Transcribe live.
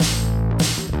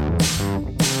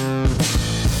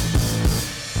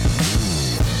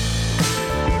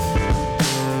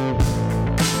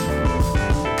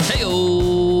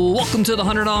Welcome to the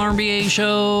 $100 MBA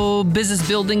show, business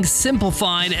building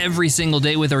simplified every single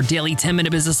day with our daily 10-minute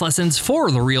business lessons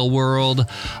for the real world.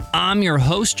 I'm your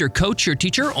host, your coach, your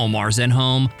teacher, Omar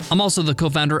Zenhom. I'm also the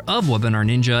co-founder of Webinar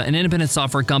Ninja, an independent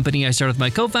software company I started with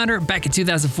my co-founder back in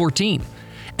 2014.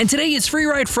 And today is Free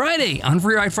Ride Friday. On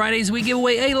Free Ride Fridays, we give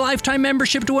away a lifetime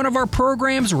membership to one of our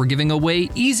programs. We're giving away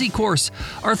Easy Course,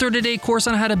 our 30-day course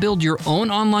on how to build your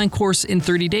own online course in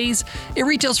 30 days. It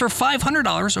retails for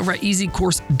 $500 over at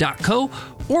easycourse.co,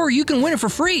 or you can win it for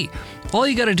free. All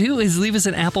you got to do is leave us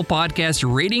an Apple Podcast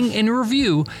rating and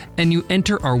review, and you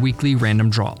enter our weekly random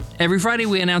draw. Every Friday,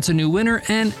 we announce a new winner,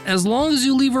 and as long as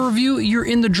you leave a review, you're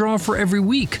in the draw for every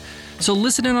week. So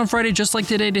listen in on Friday just like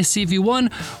today to see if you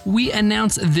won. We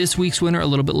announce this week's winner a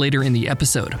little bit later in the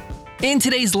episode. In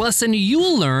today's lesson, you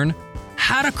will learn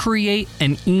how to create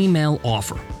an email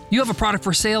offer. You have a product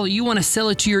for sale, you want to sell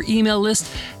it to your email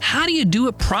list. How do you do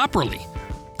it properly?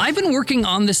 I've been working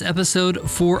on this episode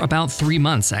for about 3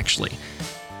 months, actually.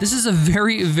 This is a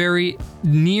very, very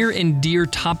near and dear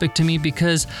topic to me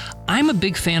because I'm a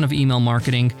big fan of email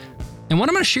marketing. And what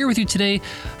I'm going to share with you today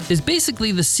is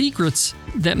basically the secrets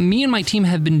that me and my team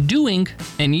have been doing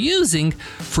and using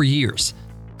for years.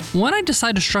 When I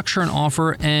decide to structure an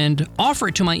offer and offer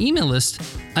it to my email list,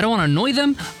 I don't want to annoy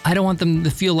them. I don't want them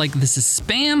to feel like this is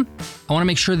spam. I want to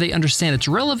make sure they understand it's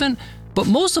relevant. But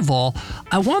most of all,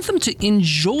 I want them to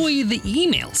enjoy the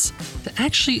emails, to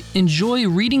actually enjoy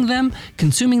reading them,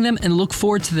 consuming them, and look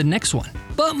forward to the next one.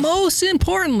 But most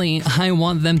importantly, I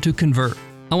want them to convert.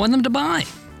 I want them to buy.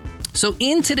 So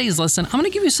in today's lesson, I'm going to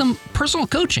give you some personal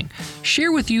coaching,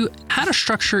 share with you how to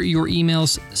structure your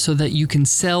emails so that you can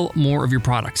sell more of your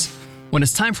products. When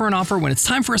it's time for an offer, when it's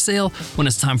time for a sale, when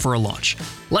it's time for a launch.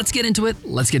 Let's get into it.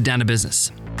 Let's get down to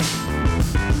business.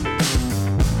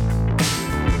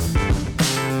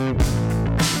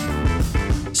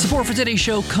 Support for today's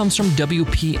show comes from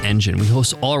WP Engine. We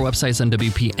host all our websites on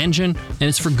WP Engine, and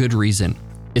it's for good reason.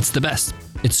 It's the best.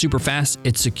 It's super fast,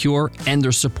 it's secure, and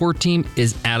their support team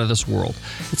is out of this world.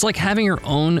 It's like having your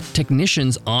own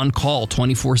technicians on call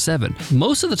 24/7.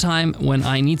 Most of the time when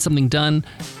I need something done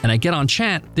and I get on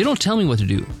chat, they don't tell me what to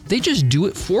do. They just do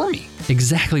it for me.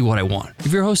 Exactly what I want.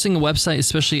 If you're hosting a website,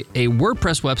 especially a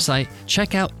WordPress website,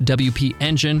 check out WP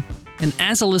Engine. And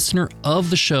as a listener of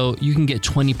the show, you can get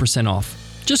 20% off.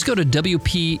 Just go to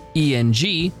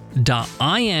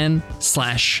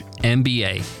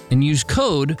wpeng.in/MBA and use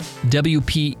code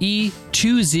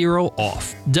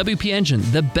WPE20OFF. WP Engine,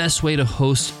 the best way to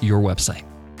host your website.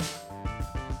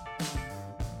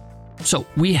 So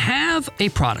we have a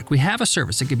product, we have a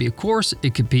service. It could be a course,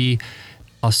 it could be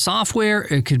a software,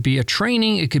 it could be a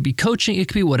training, it could be coaching, it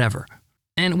could be whatever.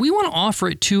 And we want to offer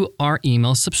it to our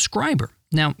email subscriber.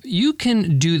 Now, you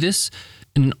can do this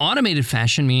in an automated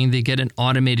fashion, meaning they get an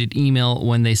automated email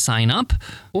when they sign up,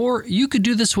 or you could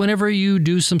do this whenever you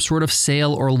do some sort of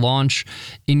sale or launch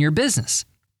in your business.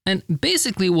 And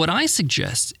basically what I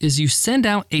suggest is you send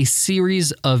out a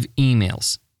series of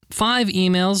emails. 5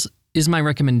 emails is my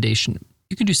recommendation.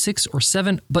 You can do 6 or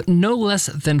 7, but no less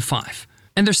than 5.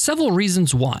 And there's several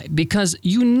reasons why, because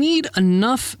you need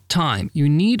enough time, you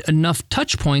need enough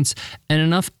touch points and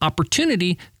enough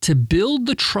opportunity to build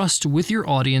the trust with your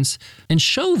audience and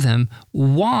show them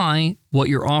why what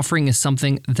you're offering is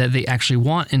something that they actually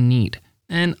want and need.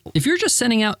 And if you're just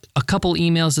sending out a couple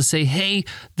emails to say, hey,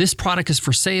 this product is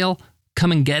for sale,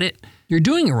 come and get it, you're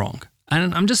doing it wrong.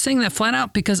 And I'm just saying that flat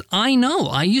out because I know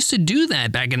I used to do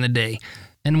that back in the day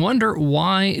and wonder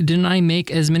why didn't I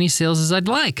make as many sales as I'd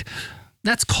like.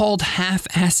 That's called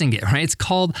half-assing it, right? It's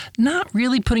called not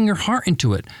really putting your heart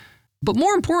into it. But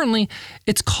more importantly,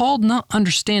 it's called not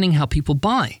understanding how people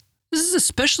buy. This is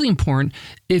especially important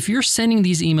if you're sending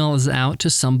these emails out to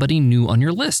somebody new on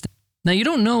your list. Now, you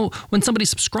don't know when somebody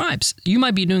subscribes. You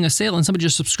might be doing a sale and somebody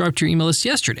just subscribed to your email list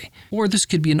yesterday. Or this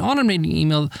could be an automated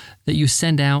email that you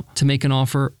send out to make an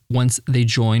offer once they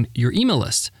join your email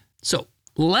list. So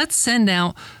let's send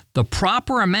out the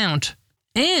proper amount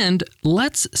and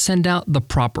let's send out the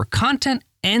proper content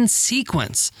and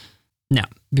sequence. Now,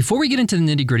 before we get into the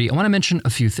nitty-gritty, I want to mention a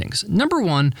few things. Number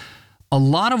one, a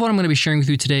lot of what I'm going to be sharing with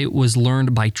you today was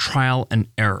learned by trial and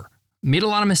error. Made a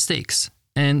lot of mistakes,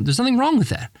 and there's nothing wrong with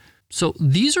that. So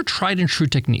these are tried and true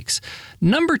techniques.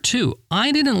 Number two,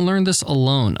 I didn't learn this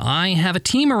alone. I have a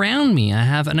team around me. I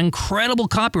have an incredible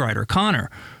copywriter, Connor,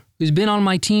 who's been on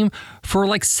my team for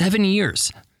like 7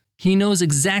 years. He knows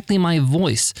exactly my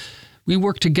voice. We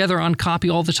work together on copy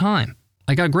all the time.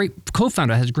 I got a great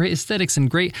co-founder, has great aesthetics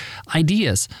and great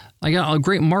ideas. I got a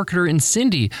great marketer in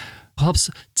Cindy, who helps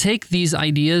take these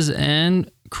ideas and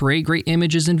create great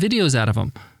images and videos out of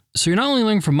them. So you're not only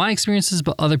learning from my experiences,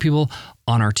 but other people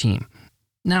on our team.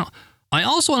 Now, I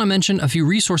also want to mention a few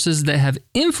resources that have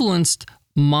influenced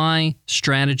my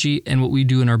strategy and what we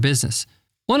do in our business.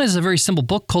 One is a very simple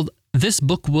book called This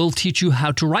Book Will Teach You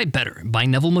How to Write Better by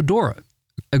Neville Medora,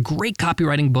 a great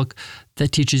copywriting book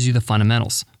that teaches you the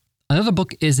fundamentals. Another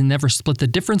book is Never Split the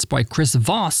Difference by Chris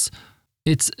Voss.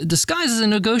 It's disguised as a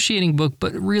negotiating book,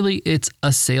 but really it's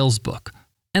a sales book.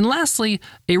 And lastly,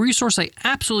 a resource I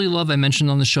absolutely love, I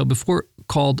mentioned on the show before,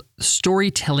 called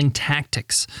Storytelling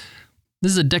Tactics.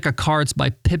 This is a deck of cards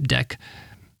by Pip Deck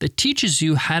that teaches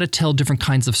you how to tell different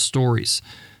kinds of stories.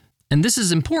 And this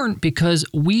is important because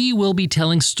we will be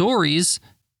telling stories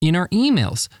in our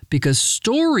emails, because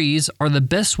stories are the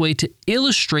best way to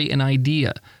illustrate an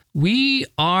idea. We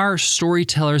are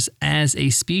storytellers as a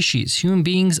species. Human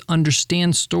beings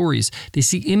understand stories. They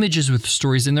see images with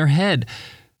stories in their head.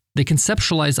 They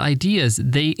conceptualize ideas.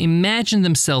 They imagine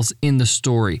themselves in the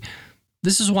story.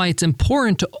 This is why it's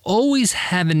important to always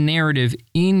have a narrative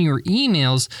in your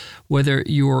emails, whether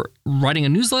you're writing a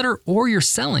newsletter or you're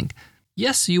selling.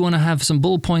 Yes, you want to have some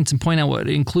bullet points and point out what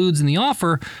it includes in the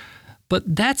offer,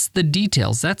 but that's the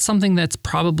details. That's something that's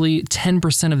probably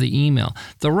 10% of the email.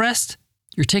 The rest,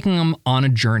 you're taking them on a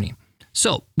journey.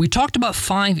 So we talked about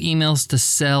 5 emails to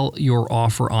sell your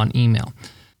offer on email.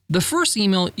 The first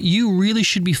email, you really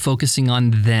should be focusing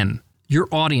on them, your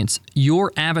audience,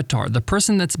 your avatar, the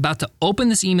person that's about to open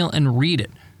this email and read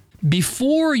it.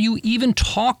 Before you even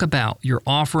talk about your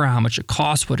offer, how much it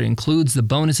costs, what it includes, the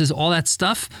bonuses, all that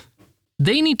stuff,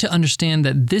 they need to understand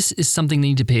that this is something they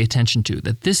need to pay attention to,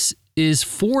 that this is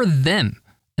for them.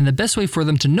 And the best way for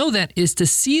them to know that is to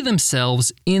see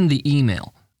themselves in the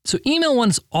email. So email 1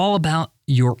 is all about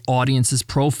your audience's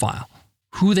profile,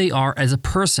 who they are as a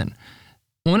person.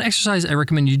 One exercise I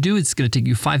recommend you do, it's going to take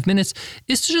you 5 minutes,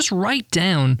 is to just write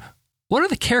down what are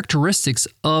the characteristics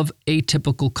of a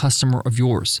typical customer of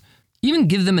yours. Even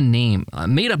give them a name, a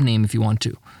made-up name if you want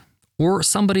to, or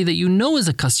somebody that you know is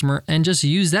a customer, and just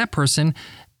use that person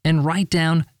and write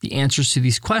down the answers to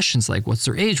these questions, like what's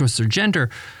their age, what's their gender,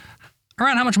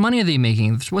 around how much money are they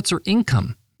making, what's their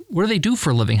income, what do they do for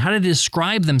a living, how do they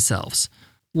describe themselves,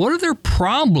 what are their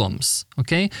problems,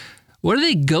 okay? What are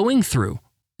they going through?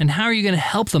 And how are you going to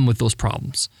help them with those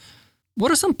problems?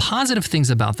 What are some positive things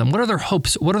about them? What are their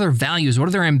hopes? What are their values? What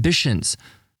are their ambitions?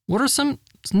 What are some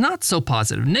not so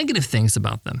positive, negative things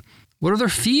about them? What are their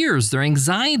fears, their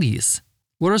anxieties?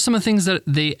 What are some of the things that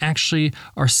they actually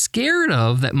are scared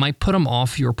of that might put them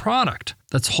off your product,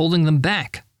 that's holding them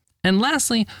back? And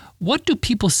lastly, what do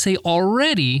people say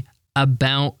already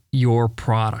about your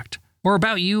product or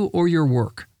about you or your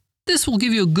work? This will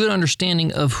give you a good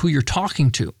understanding of who you're talking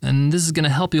to, and this is going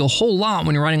to help you a whole lot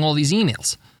when you're writing all these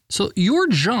emails. So your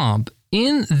job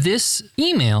in this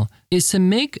email is to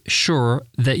make sure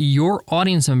that your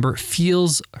audience member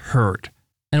feels heard.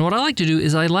 And what I like to do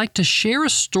is I like to share a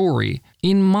story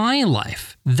in my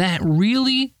life that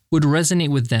really would resonate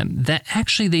with them, that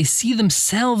actually they see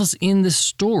themselves in this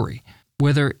story,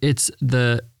 whether it's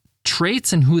the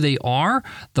traits and who they are,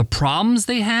 the problems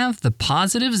they have, the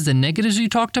positives, the negatives you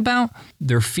talked about,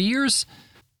 their fears,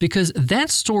 because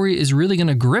that story is really going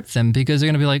to grip them, because they're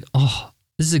going to be like, oh,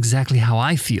 this is exactly how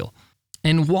I feel.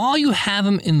 And while you have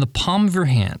them in the palm of your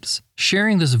hands,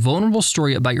 sharing this vulnerable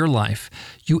story about your life,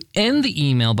 you end the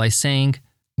email by saying,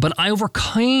 but I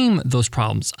overcame those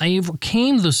problems. I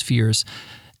overcame those fears,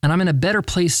 and I'm in a better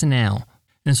place now.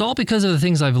 And it's all because of the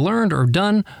things I've learned or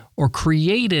done or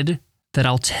created that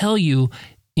I'll tell you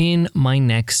in my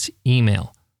next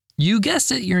email. You guessed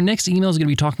it, your next email is going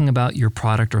to be talking about your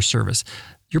product or service.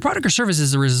 Your product or service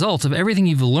is the result of everything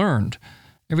you've learned,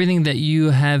 everything that you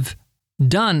have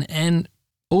done and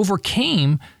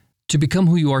overcame to become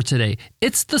who you are today.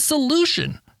 It's the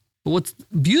solution. But what's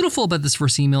beautiful about this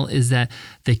first email is that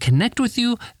they connect with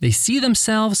you, they see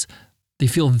themselves, they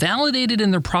feel validated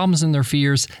in their problems and their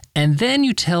fears, and then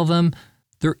you tell them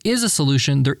there is a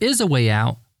solution, there is a way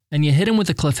out, and you hit them with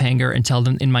a cliffhanger and tell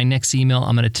them, in my next email,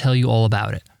 I'm going to tell you all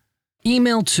about it.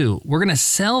 Email 2, we're going to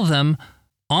sell them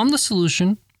on the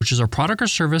solution, which is our product or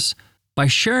service, by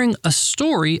sharing a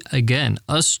story, again,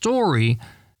 a story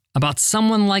about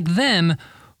someone like them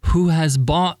who has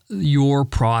bought your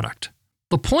product.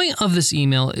 The point of this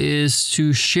email is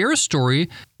to share a story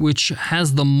which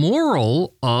has the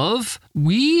moral of,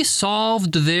 we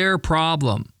solved their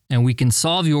problem and we can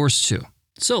solve yours too.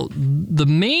 So the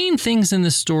main things in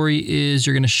this story is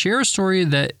you're going to share a story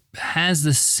that has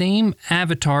the same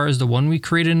avatar as the one we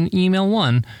created in email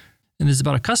 1. And this is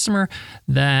about a customer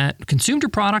that consumed your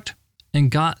product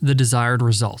and got the desired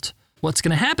result. What's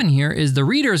going to happen here is the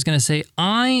reader is going to say,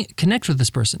 I connect with this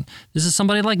person. This is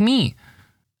somebody like me.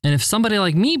 And if somebody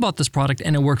like me bought this product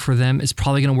and it worked for them, it's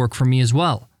probably going to work for me as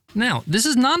well. Now, this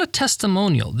is not a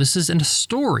testimonial. This is a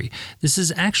story. This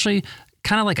is actually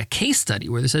kind of like a case study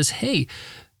where it says, hey,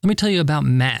 let me tell you about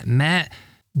Matt. Matt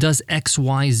does X,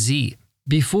 Y, Z.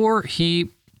 Before he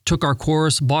took our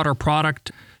course, bought our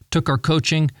product, took our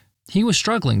coaching, he was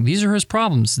struggling. These are his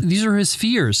problems. These are his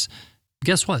fears.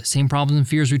 Guess what? Same problems and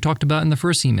fears we talked about in the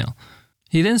first email.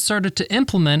 He then started to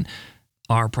implement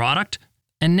our product,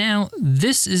 and now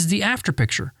this is the after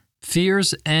picture.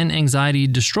 Fears and anxiety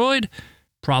destroyed,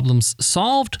 problems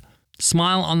solved,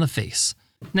 smile on the face.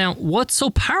 Now, what's so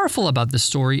powerful about this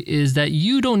story is that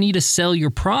you don't need to sell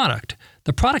your product.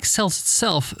 The product sells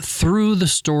itself through the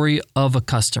story of a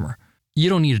customer. You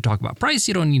don't need to talk about price.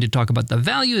 You don't need to talk about the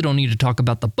value. You don't need to talk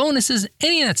about the bonuses,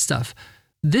 any of that stuff.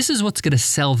 This is what's going to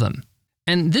sell them.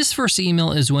 And this first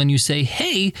email is when you say,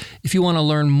 hey, if you want to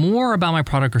learn more about my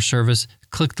product or service,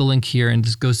 click the link here and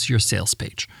this goes to your sales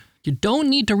page. You don't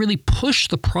need to really push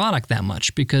the product that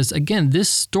much because, again, this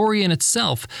story in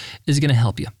itself is going to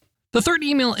help you. The third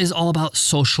email is all about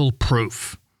social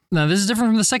proof. Now, this is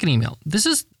different from the second email. This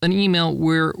is an email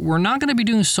where we're not going to be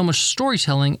doing so much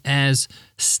storytelling as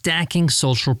stacking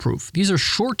social proof. These are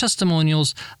short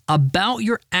testimonials about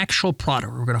your actual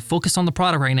product. We're going to focus on the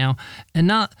product right now and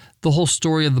not the whole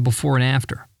story of the before and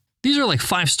after. These are like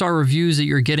 5-star reviews that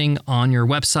you're getting on your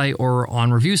website or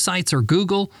on review sites or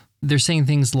Google. They're saying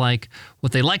things like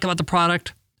what they like about the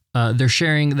product. They're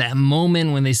sharing that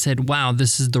moment when they said, wow,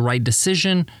 this is the right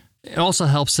decision. It also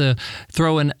helps to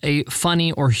throw in a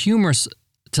funny or humorous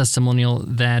testimonial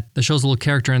that shows a little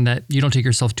character and that you don't take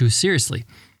yourself too seriously.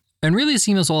 And really this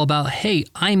email is all about, hey,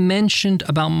 I mentioned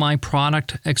about my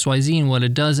product XYZ and what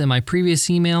it does in my previous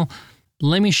email.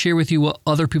 Let me share with you what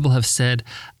other people have said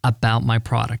about my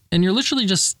product. And you're literally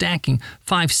just stacking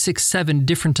 5, 6, 7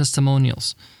 different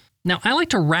testimonials. Now, I like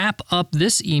to wrap up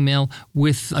this email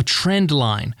with a trend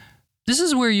line. This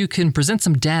is where you can present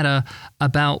some data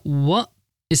about what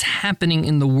is happening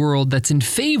in the world that's in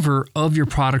favor of your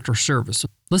product or service.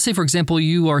 Let's say, for example,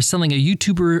 you are selling a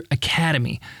YouTuber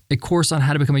Academy, a course on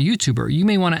how to become a YouTuber. You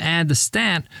may want to add the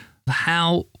stat of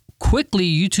how quickly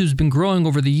YouTube's been growing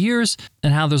over the years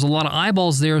and how there's a lot of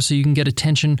eyeballs there so you can get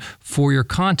attention for your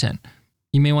content.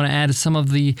 You may want to add some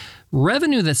of the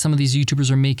revenue that some of these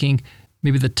YouTubers are making,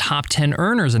 maybe the top 10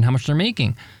 earners and how much they're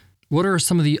making. What are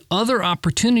some of the other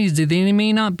opportunities that they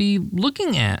may not be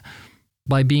looking at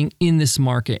by being in this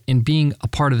market and being a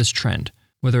part of this trend,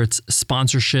 whether it's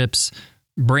sponsorships,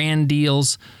 brand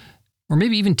deals, or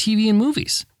maybe even TV and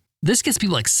movies. This gets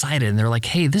people excited and they're like,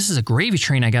 hey, this is a gravy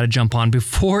train I got to jump on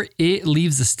before it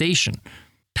leaves the station.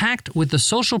 Packed with the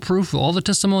social proof, all the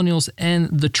testimonials, and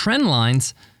the trend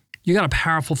lines, you got a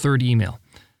powerful third email.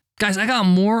 Guys, I got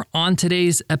more on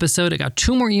today's episode. I got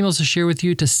 2 more emails to share with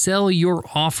you to sell your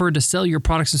offer, to sell your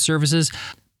products and services.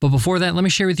 But before that, let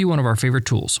me share with you one of our favorite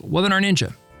tools, Webinar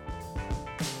Ninja.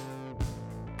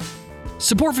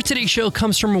 Support for today's show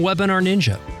comes from Webinar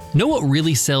Ninja. Know what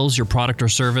really sells your product or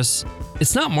service?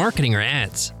 It's not marketing or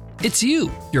ads. It's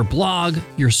you, your blog,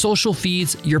 your social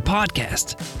feeds, your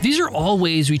podcast. These are all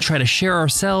ways we try to share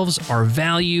ourselves, our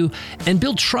value, and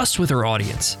build trust with our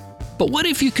audience. But what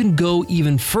if you can go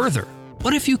even further?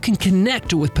 What if you can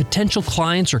connect with potential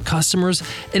clients or customers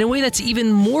in a way that's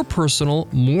even more personal,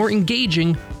 more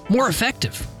engaging, more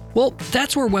effective? Well,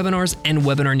 that's where webinars and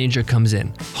Webinar Ninja comes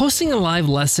in. Hosting a live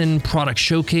lesson, product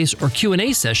showcase, or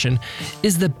Q&A session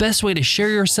is the best way to share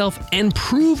yourself and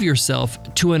prove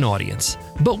yourself to an audience.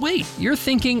 But wait, you're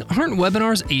thinking, aren't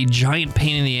webinars a giant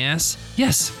pain in the ass?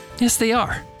 Yes, they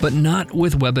are, but not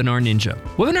with Webinar Ninja.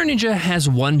 Webinar Ninja has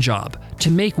one job: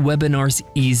 to make webinars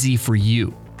easy for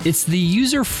you. It's the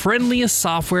user-friendliest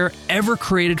software ever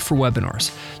created for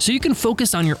webinars, so you can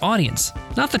focus on your audience,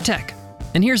 not the tech.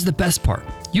 And here's the best part.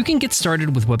 You can get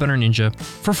started with Webinar Ninja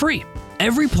for free.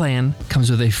 Every plan comes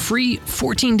with a free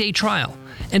 14-day trial.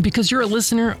 And because you're a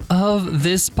listener of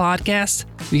this podcast,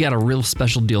 we got a real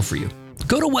special deal for you.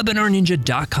 Go to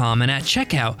webinarninja.com and at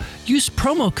checkout, use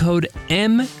promo code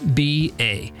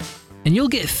MBA, and you'll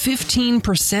get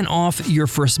 15% off your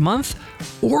first month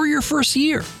or your first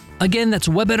year. Again, that's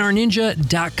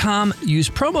webinarninja.com. Use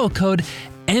promo code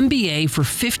MBA for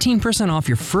 15% off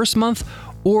your first month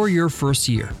or your first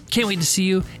year. Can't wait to see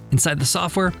you inside the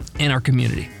software and our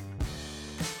community.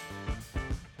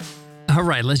 All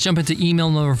right, let's jump into email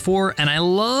number 4. And I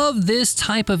love this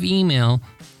type of email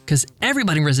because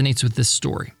everybody resonates with this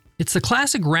story. It's the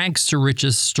classic rags to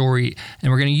riches story,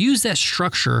 and we're going to use that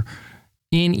structure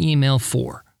in email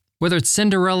 4. Whether it's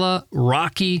Cinderella,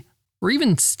 Rocky, or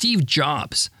even Steve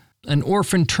Jobs, an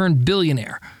orphan turned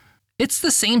billionaire. It's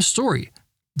the same story.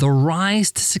 The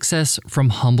rise to success from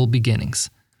humble beginnings.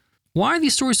 Why are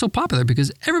these stories so popular?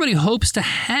 Because everybody hopes to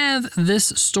have this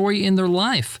story in their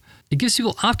life. It gives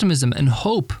people optimism and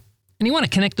hope, and you want to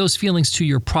connect those feelings to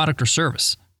your product or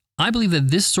service. I believe that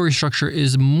this story structure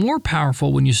is more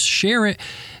powerful when you share it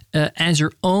as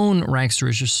your own rags to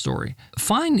riches story.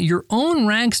 Find your own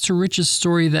rags to riches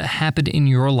story that happened in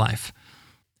your life.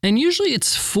 And usually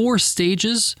it's 4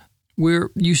 stages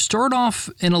where you start off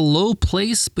in a low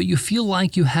place, but you feel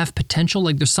like you have potential,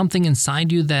 like there's something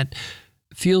inside you that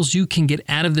feels you can get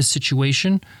out of this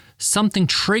situation. Something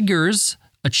triggers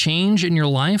a change in your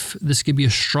life. This could be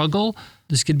a struggle.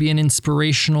 This could be an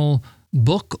inspirational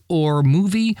book or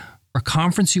movie or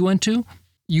conference you went to.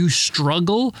 You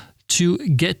struggle to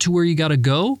get to where you got to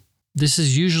go. This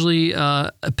is usually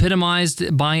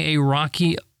epitomized by a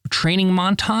rocky training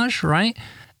montage, right?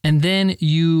 And then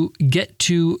you get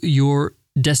to your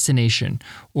destination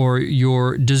or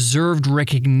your deserved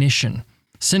recognition.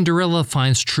 Cinderella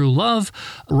finds true love.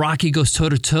 Rocky goes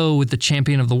toe-to-toe with the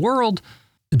champion of the world.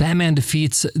 Batman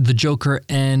defeats the Joker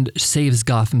and saves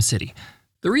Gotham City.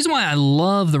 The reason why I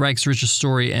love the rags to riches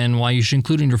story and why you should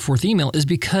include it in your 4th email is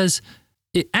because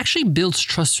it actually builds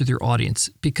trust with your audience,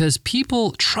 because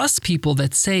people trust people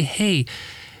that say, hey,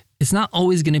 it's not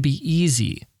always going to be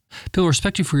easy. People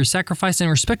respect you for your sacrifice and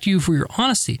respect you for your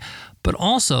honesty, but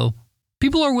also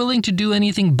people are willing to do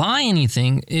anything, buy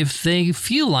anything if they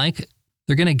feel like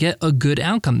they're going to get a good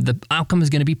outcome. The outcome is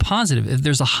going to be positive if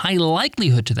there's a high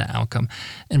likelihood to that outcome.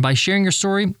 And by sharing your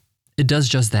story, it does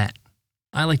just that.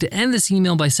 I like to end this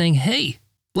email by saying, hey,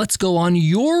 let's go on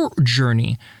your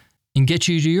journey and get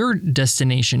you to your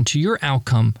destination, to your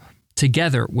outcome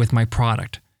together with my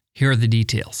product. Here are the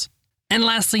details. And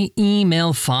lastly,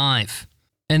 email 5.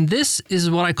 And this is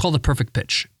what I call the perfect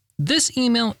pitch. This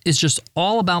email is just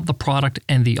all about the product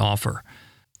and the offer.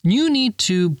 You need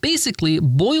to basically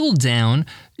boil down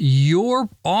your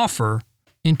offer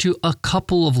into a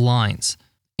couple of lines,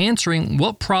 answering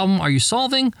what problem are you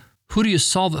solving, who do you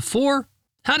solve it for,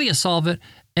 how do you solve it,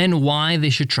 and why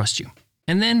they should trust you.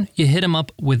 And then you hit them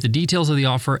up with the details of the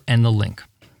offer and the link.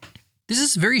 This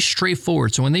is very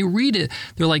straightforward. So when they read it,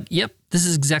 they're like, yep, this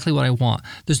is exactly what I want.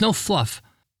 There's no fluff.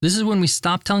 This is when we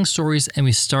stop telling stories and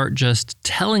we start just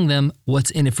telling them what's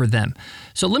in it for them.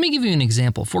 So let me give you an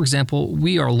example. For example,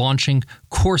 we are launching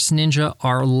Course Ninja,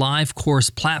 our live course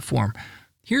platform.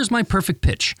 Here's my perfect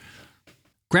pitch.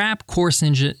 Grab Course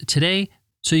Ninja today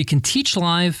so you can teach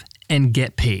live and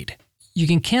get paid. You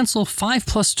can cancel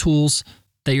 5+ tools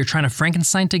that you're trying to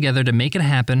Frankenstein together to make it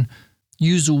happen.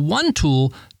 Use one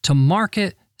tool to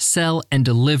market, sell, and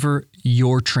deliver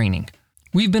your training.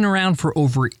 We've been around for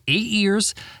over 8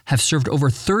 years, have served over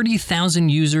 30,000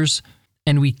 users,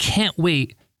 and we can't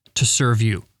wait to serve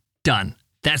you. Done.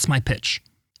 That's my pitch.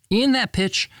 In that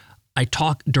pitch, I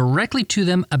talk directly to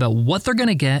them about what they're going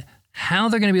to get, how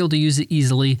they're going to be able to use it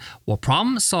easily, what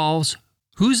problem it solves,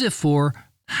 who's it for,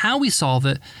 how we solve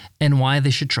it, and why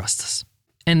they should trust us.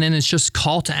 And then it's just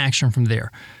call to action from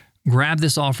there. Grab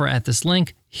this offer at this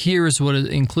link. Here's what it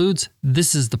includes.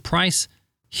 This is the price.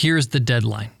 Here's the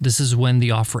deadline. This is when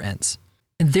the offer ends.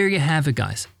 And there you have it,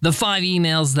 guys. The 5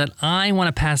 emails that I want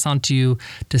to pass on to you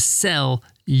to sell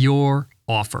your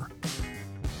offer.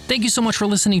 Thank you so much for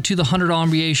listening to the $100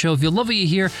 MBA show. If you love what you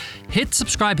hear, hit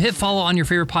subscribe, hit follow on your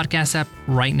favorite podcast app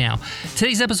right now.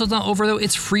 Today's episode's not over though.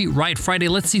 It's Free Ride Friday.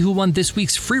 Let's see who won this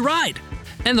week's free ride.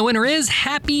 And the winner is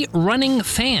Happy Running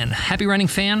Fan. Happy Running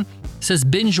Fan says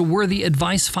binge-worthy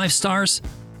advice, 5 stars.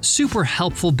 Super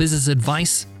helpful business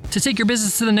advice to take your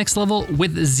business to the next level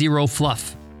with zero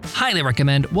fluff. Highly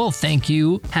recommend. Well, thank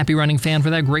you, Happy Running Fan,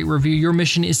 for that great review. Your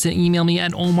mission is to email me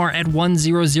at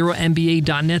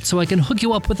omar@100mba.net so I can hook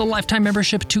you up with a lifetime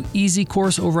membership to Easy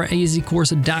Course over at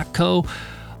easycourse.co,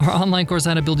 our online course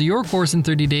on how to build your course in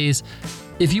 30 days.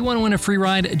 If you want to win a free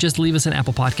ride, just leave us an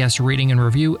Apple Podcast rating and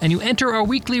review, and you enter our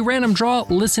weekly random draw.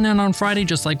 Listen in on Friday,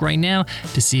 just like right now,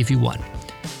 to see if you won.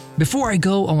 Before I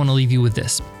go, I want to leave you with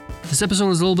this. This episode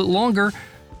is a little bit longer,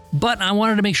 but I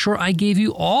wanted to make sure I gave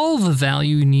you all the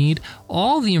value you need,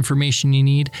 all the information you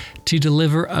need to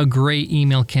deliver a great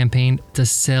email campaign to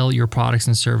sell your products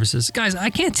and services. Guys,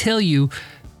 I can't tell you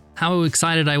how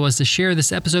excited I was to share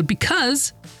this episode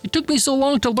because it took me so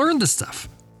long to learn this stuff.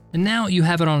 And now you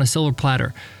have it on a silver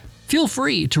platter. Feel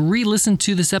free to re-listen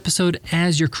to this episode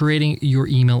as you're creating your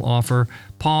email offer.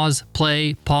 Pause,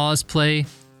 play.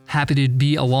 Happy to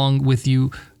be along with you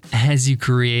as you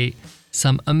create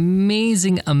some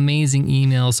amazing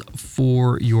emails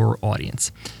for your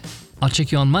audience. I'll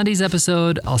check you on Monday's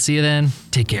episode. I'll see you then.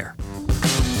 Take care.